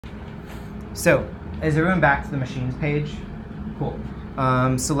So, is everyone back to the machines page? Cool.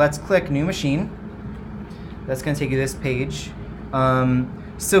 So let's click new machine. That's going to take you to this page.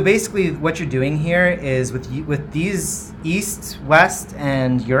 So basically what you're doing here is with these East, West,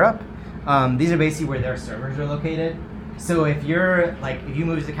 and Europe, these are basically where their servers are located. So if you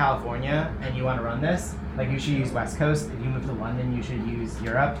move to California and you want to run this, you should use West Coast. If you move to London, you should use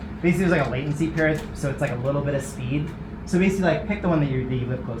Europe. Basically there's a latency period, so it's a little bit of speed. So basically pick the one that you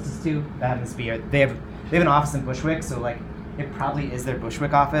live closest to that happens to be, they have an office in Bushwick, so it probably is their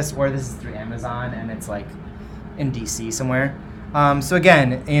Bushwick office, or this is through Amazon and it's in DC somewhere. So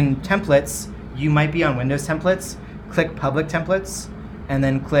again, in templates, you might be on Windows templates. Click public templates, and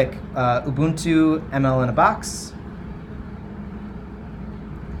then click Ubuntu ML in a box.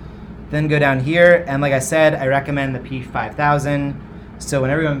 Then go down here, and like I said, I recommend the P5000. So when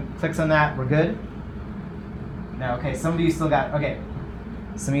everyone clicks on that, we're good. Now, okay, some of you still got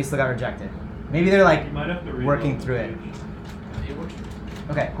rejected. Maybe they're working through it.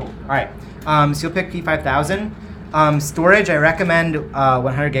 Okay, cool. All right. So you'll pick P5000. Storage, I recommend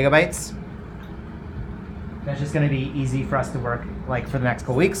 100 gigabytes. That's just going to be easy for us to work for the next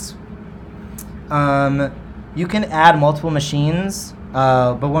couple weeks. You can add multiple machines,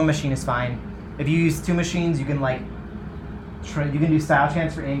 but one machine is fine. If you use two machines, you can you can do style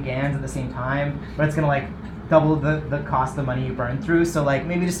transfer and GANs at the same time, but it's going to double the cost of money you burn through. So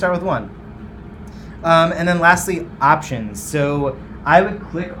maybe just start with one. And then lastly, options. So I would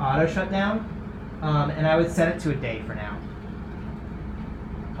click auto shutdown, and I would set it to a day for now.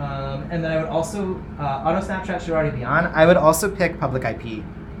 And then I would also, auto snapshot should already be on. I would also pick public IP.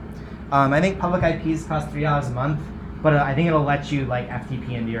 I think public IPs cost $3 a month, but I think it'll let you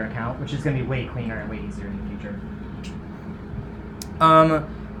FTP into your account, which is going to be way cleaner and way easier in the future.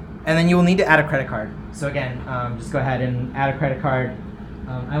 And then you will need to add a credit card. So again, just go ahead and add a credit card.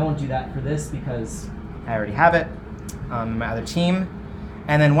 I won't do that for this because I already have it on my other team.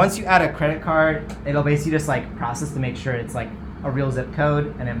 And then once you add a credit card, it'll basically just process to make sure it's a real zip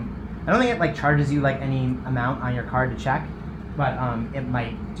code. And then I don't think it charges you any amount on your card to check, but it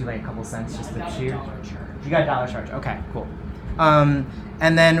might do a couple cents just to cheer. You got a dollar charge. Okay, cool. And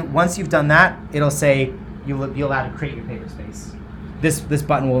then once you've done that, it'll say you'll be allowed to create your Paperspace. This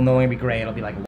button will no longer be gray. It'll be